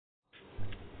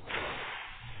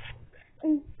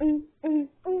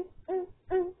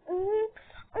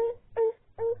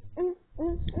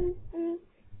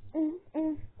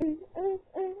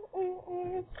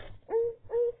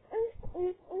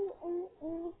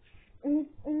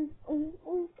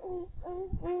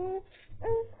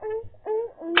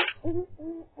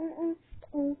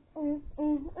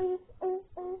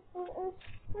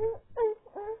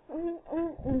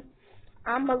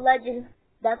I'm a legend.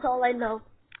 That's all I know.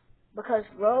 Because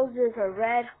roses are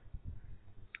red.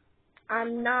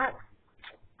 I'm not.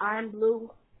 I'm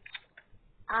blue.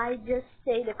 I just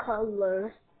say the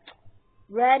colors.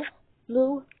 Red,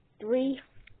 blue, 3.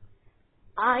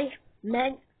 I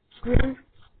meant green.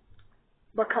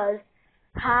 Because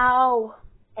how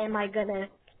am I gonna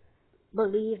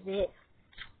believe it?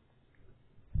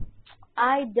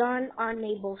 I done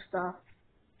unable stuff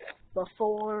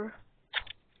before.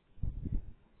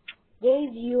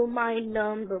 Gave you my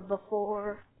number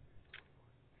before.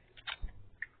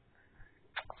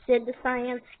 Said the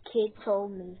science kid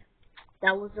told me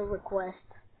that was a request.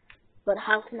 But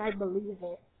how can I believe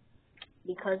it?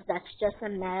 Because that's just a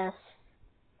mess.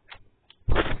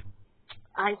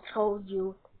 I told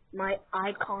you my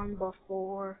icon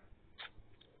before.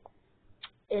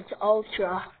 It's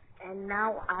Ultra, and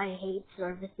now I hate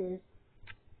services.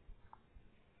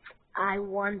 I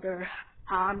wonder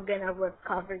how I'm gonna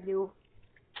recover you.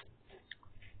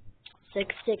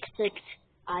 666,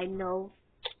 I know.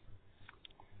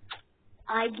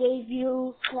 I gave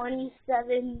you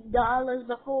 $27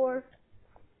 before.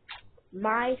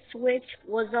 My Switch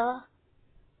was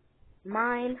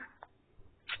mine.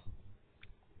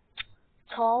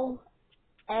 Tall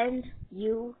and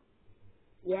you.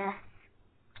 Yes.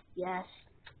 Yes.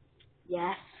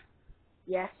 Yes.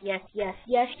 Yes, yes, yes,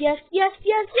 yes, yes, yes, yes,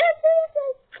 yes, yes,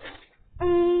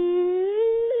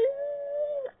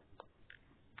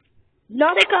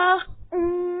 Nautica.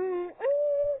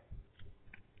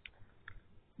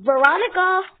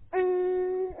 Veronica.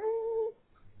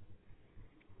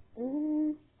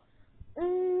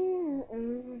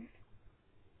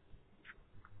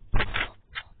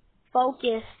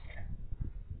 Focus.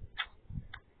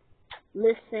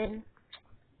 Listen.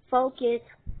 Focus.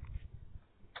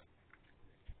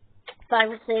 5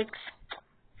 or 6.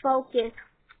 Focus.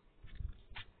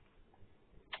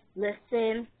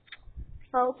 Listen.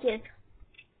 Focus.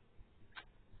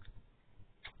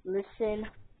 Listen.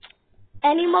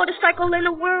 Any motorcycle in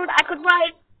the world I could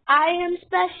ride. I am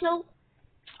special.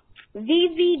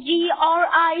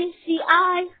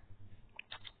 VVGRICI.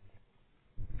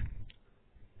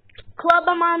 Club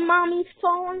on my mommy's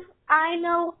phone. I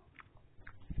know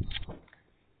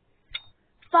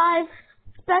 5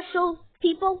 special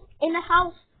people in the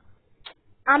house.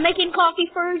 I'm making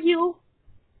coffee for you,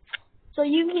 so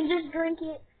you can just drink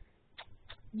it.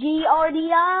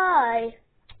 GRDI.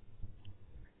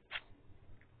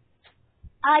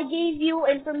 I gave you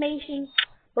information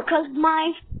because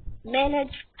my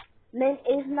management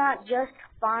is not just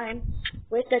fine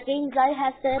with the things I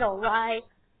have said, alright?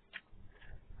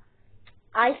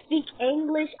 I speak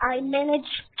English, I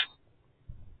manage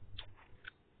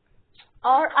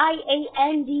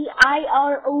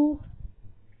RIANDIRO.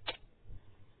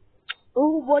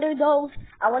 Ooh, what are those?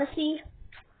 I wanna see.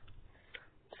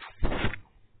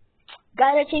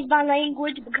 Gotta change my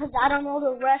language because I don't know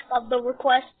the rest of the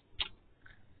request.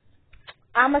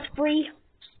 I'm a spree.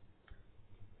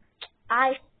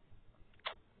 I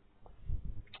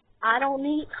don't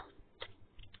need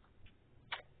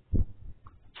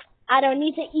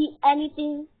to eat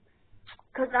anything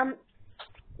because I'm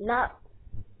not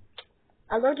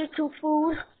allergic to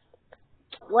food.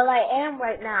 Well, I am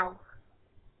right now.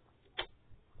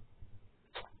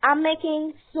 I'm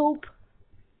making soup,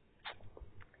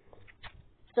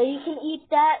 so you can eat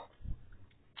that.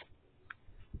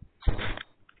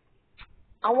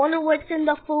 I wonder what's in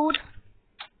the food.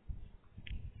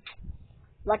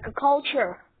 Like a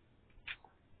culture.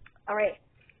 Alright.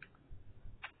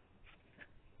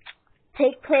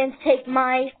 Take plans, take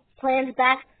my plans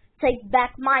back. Take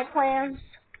back my plans.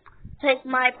 Take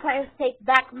my plans, take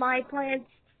back my plans.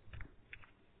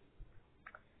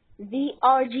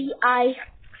 VRGI.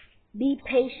 Be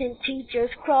patient, teachers,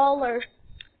 crawlers,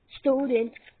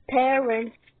 students,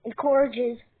 parents,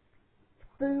 encourages,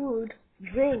 food,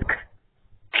 drink.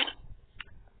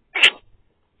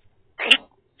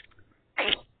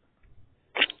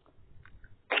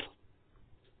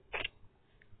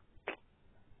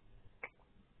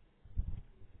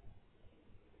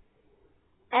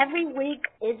 Every week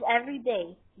is every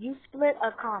day. You split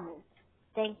a comment.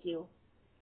 Thank you.